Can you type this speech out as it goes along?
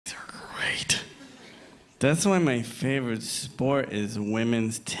great. That's why my favorite sport is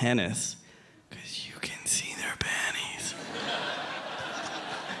women's tennis, because you can see their panties.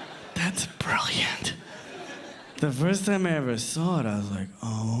 That's brilliant. The first time I ever saw it, I was like,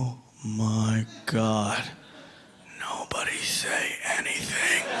 oh my God. Nobody say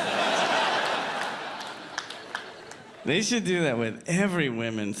anything. They should do that with every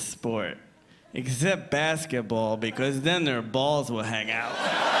women's sport, except basketball, because then their balls will hang out.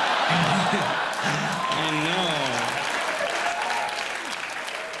 I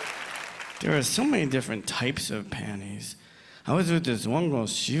know. There are so many different types of panties. I was with this one girl,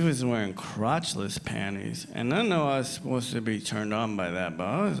 she was wearing crotchless panties, and I know I was supposed to be turned on by that, but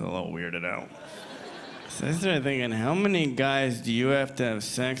I was a little weirded out. So I started thinking, how many guys do you have to have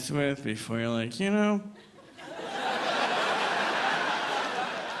sex with before you're like, you know,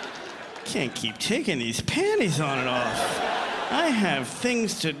 can't keep taking these panties on and off. I have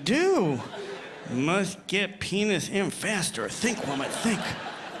things to do. Must get penis in faster. Think, woman, think.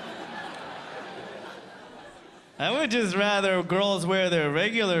 I would just rather girls wear their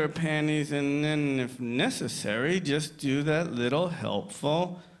regular panties and then, if necessary, just do that little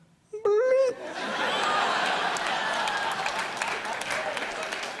helpful bloop.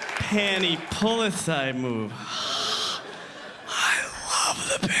 Panty pull-aside move. I love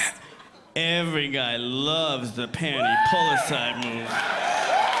the panty. Every guy loves the panty pull-aside move.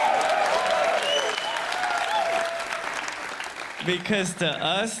 Because to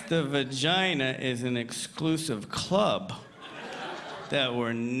us, the vagina is an exclusive club that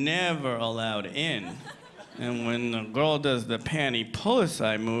we're never allowed in. And when the girl does the panty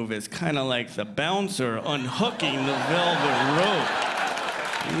pull-aside move, it's kind of like the bouncer unhooking the velvet rope.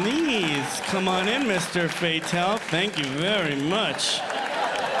 Please, come on in, Mr. Fatel. Thank you very much.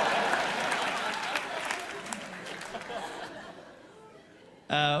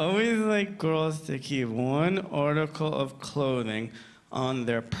 I always like girls to keep one article of clothing on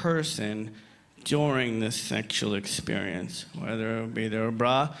their person during the sexual experience, whether it be their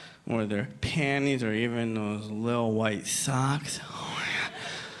bra or their panties or even those little white socks. Oh,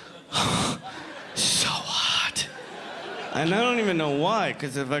 yeah. So hot. And I don't even know why,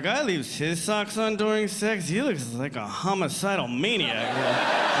 because if a guy leaves his socks on during sex, he looks like a homicidal maniac.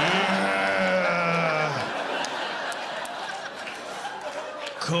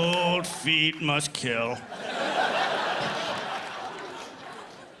 Cold feet must kill.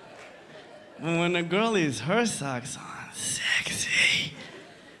 When a girl leaves her socks on, sexy.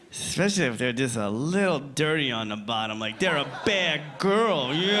 Especially if they're just a little dirty on the bottom, like they're a bad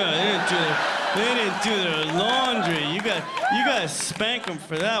girl. Yeah, they didn't do their laundry. You gotta spank them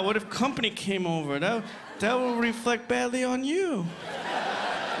for that. What if company came over? That will reflect badly on you.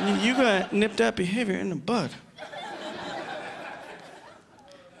 You gotta nip that behavior in the bud.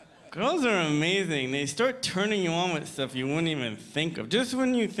 Girls are amazing. They start turning you on with stuff you wouldn't even think of. Just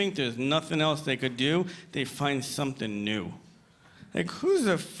when you think there's nothing else they could do, they find something new. Like, who's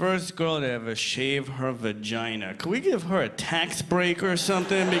the first girl to ever shave her vagina? Could we give her a tax break or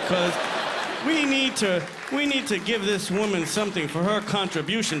something? Because we need to give this woman something for her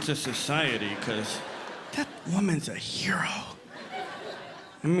contribution to society, because that woman's a hero.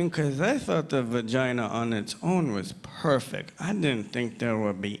 I mean, because I thought the vagina on its own was perfect. I didn't think there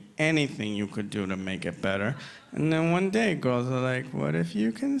would be anything you could do to make it better. And then one day, girls are like, what if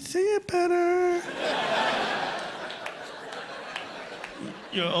you can see it better?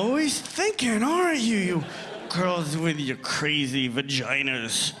 You're always thinking, aren't you, you girls with your crazy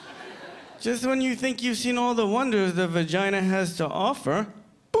vaginas? Just when you think you've seen all the wonders the vagina has to offer,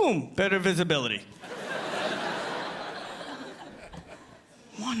 boom, better visibility.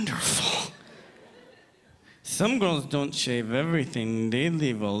 Wonderful. Some girls don't shave everything. They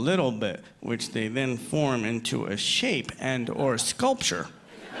leave a little bit, which they then form into a shape and/or sculpture.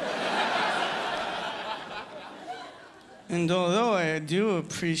 And although I do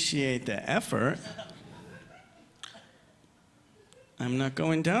appreciate the effort, I'm not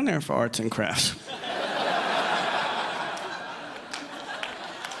going down there for arts and crafts.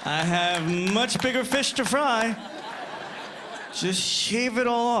 I have much bigger fish to fry. Just shave it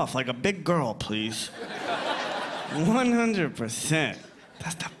all off like a big girl, please. 100%.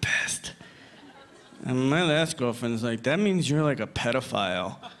 That's the best. And my last girlfriend's like, that means you're like a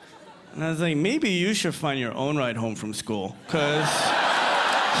pedophile. And I was like, maybe you should find your own ride home from school. Because,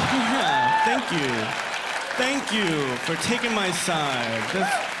 yeah, thank you. Thank you for taking my side.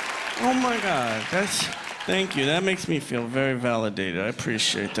 Oh my God, thank you. That makes me feel very validated. I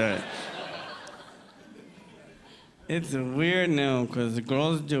appreciate that. It's weird now, because the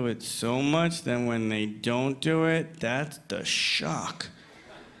girls do it so much that when they don't do it, that's the shock.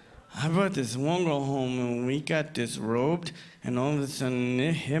 I brought this one girl home and we got disrobed, and all of a sudden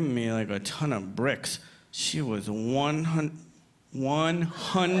it hit me like a ton of bricks. She was 100%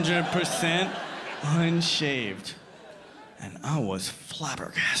 unshaved. And I was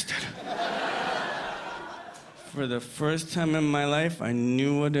flabbergasted. For the first time in my life, I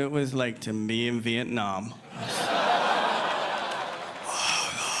knew what it was like to be in Vietnam.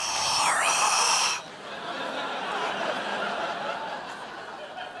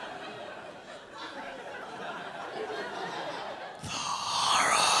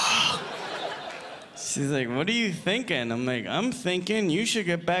 She's like, what are you thinking? I'm like, I'm thinking you should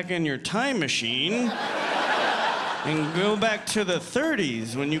get back in your time machine and go back to the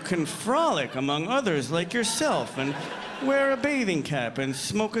 30s when you can frolic among others like yourself and wear a bathing cap and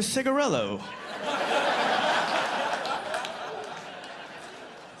smoke a cigarillo.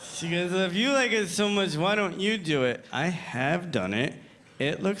 She goes, if you like it so much, why don't you do it? I have done it.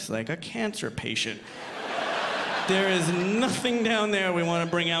 It looks like a cancer patient. There is nothing down there we want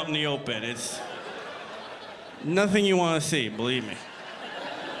to bring out in the open. It's nothing you want to see, believe me.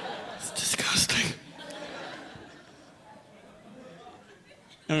 It's disgusting.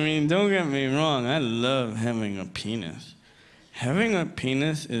 I mean, don't get me wrong, I love having a penis. Having a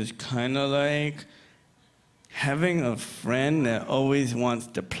penis is kind of like having a friend that always wants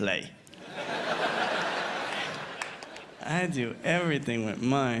to play. I do everything with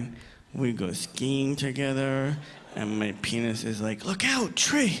mine. We go skiing together, and my penis is like, look out,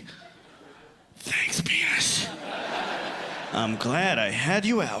 tree. Thanks, penis. I'm glad I had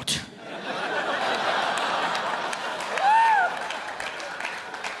you out.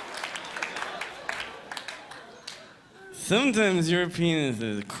 Sometimes your penis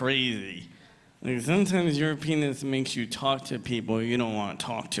is crazy. Like, sometimes your penis makes you talk to people you don't want to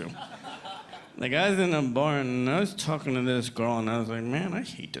talk to. Like, I was in a bar and I was talking to this girl and I was like, man, I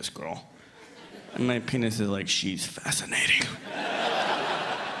hate this girl. And my penis is like, she's fascinating.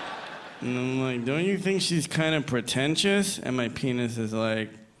 And I'm like, don't you think she's kind of pretentious? And my penis is like,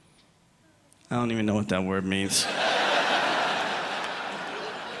 I don't even know what that word means.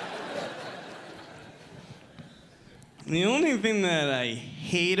 The only thing that I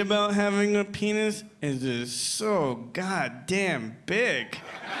hate about having a penis is it's so goddamn big.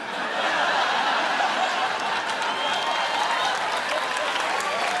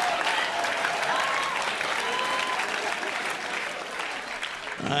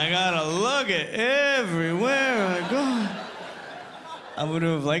 I gotta lug it everywhere I go. I would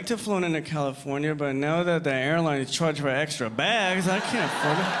have liked to flown into California, but now that the airlines charge for extra bags, I can't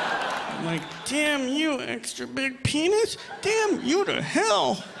afford it. I'm like, damn you, extra big penis. Damn you to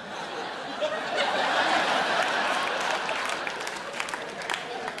hell.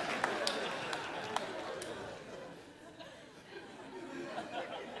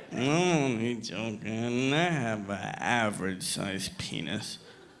 I'm only joking. I have an average-sized penis.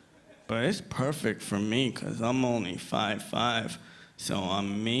 But it's perfect for me, because I'm only 5'5". So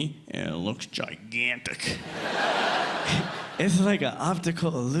on me, it looks gigantic. It's like an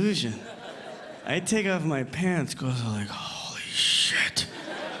optical illusion. I take off my pants, girls are like, holy shit,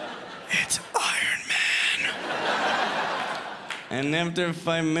 it's Iron Man. And after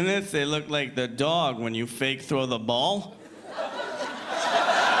 5 minutes, they look like the dog when you fake throw the ball.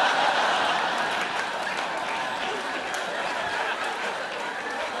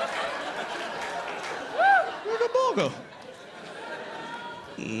 Where'd the ball go?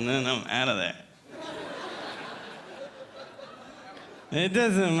 And then I'm out of there. It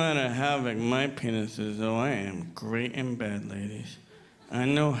doesn't matter how big my penis is, though. I am great in bed, ladies. I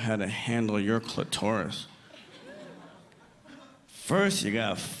know how to handle your clitoris. First, you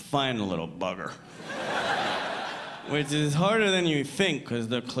gotta find a little bugger. Which is harder than you think, because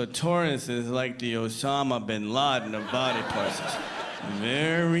the clitoris is like the Osama bin Laden of body parts. It's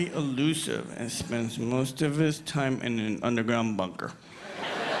very elusive and spends most of his time in an underground bunker.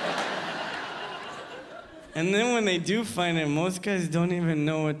 And then when they do find it, most guys don't even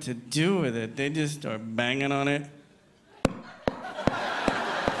know what to do with it. They just start banging on it.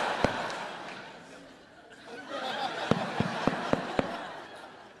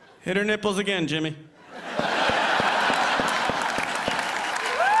 Hit her nipples again, Jimmy.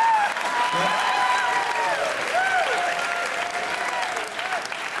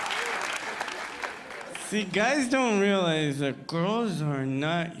 See, guys don't realize that girls are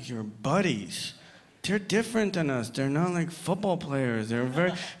not your buddies. They're different than us. They're not like football players. They're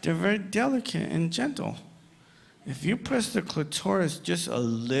very delicate and gentle. If you press the clitoris just a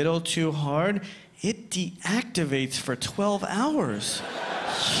little too hard, it deactivates for 12 hours.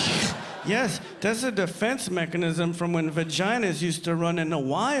 Yes, that's a defense mechanism from when vaginas used to run in the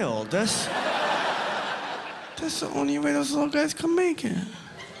wild. That's the only way those little guys can make it.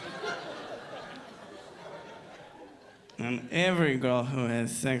 And every girl who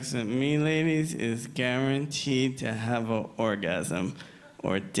has sex with me, ladies, is guaranteed to have an orgasm,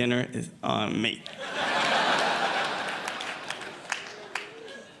 or dinner is on me.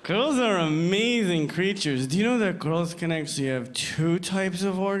 Girls are amazing creatures. Do you know that girls can actually have 2 types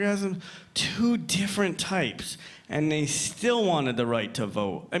of orgasms? 2 different types. And they still wanted the right to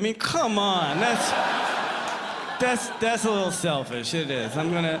vote. I mean, come on. That's a little selfish. It is.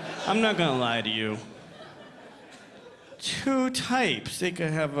 I'm not gonna lie to you. 2 types. They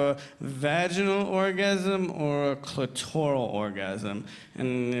could have a vaginal orgasm or a clitoral orgasm.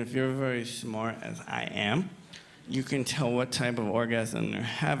 And if you're very smart, as I am, you can tell what type of orgasm they're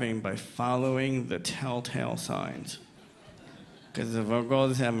having by following the telltale signs. Because if a girl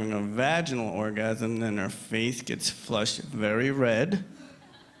is having a vaginal orgasm, then her face gets flushed very red,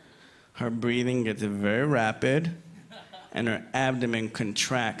 her breathing gets very rapid, and her abdomen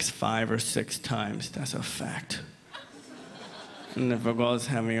contracts 5 or 6 times. That's a fact. And if a girl is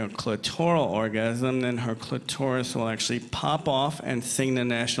having a clitoral orgasm, then her clitoris will actually pop off and sing the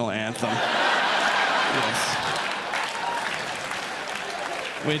national anthem. Yes.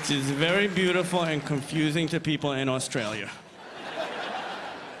 Which is very beautiful and confusing to people in Australia.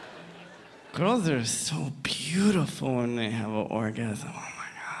 Girls are so beautiful when they have an orgasm. Oh my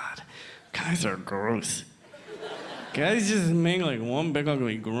God. Guys are gross. Guys just make like one big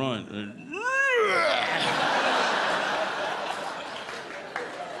ugly grunt.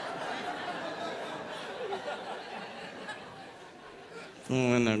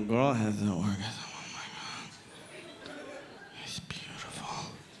 When a girl has an orgasm, oh my God, it's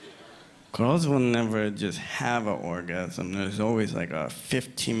beautiful. Girls will never just have an orgasm. There's always like a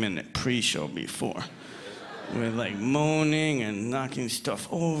 15-minute pre-show before. With like moaning and knocking stuff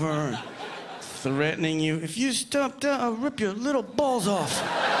over, and threatening you. If you stop that, I'll rip your little balls off.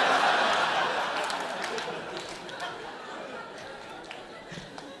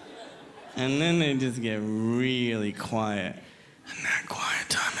 And then they just get really quiet. And that quiet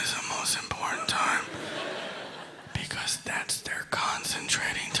time is the most important time because that's their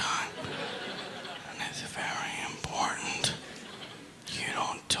concentrating time. And it's very important. You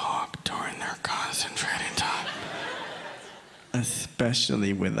don't talk during their concentrating time.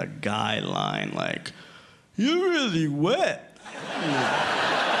 Especially with a guideline like, "You're really wet."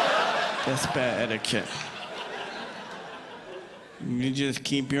 That's bad etiquette. You just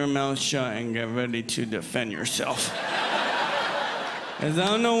keep your mouth shut and get ready to defend yourself. Because I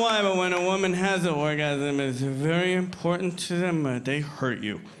don't know why, but when a woman has an orgasm, it's very important to them that they hurt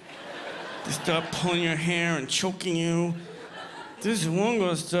you. They start pulling your hair and choking you. This one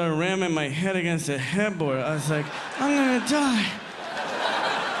girl started ramming my head against the headboard. I was like, I'm gonna die.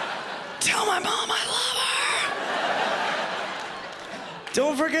 Tell my mom I love her.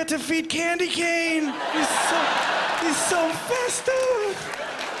 Don't forget to feed Candy Cane. He's so festive.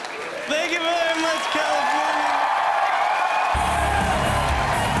 Thank you very much, California.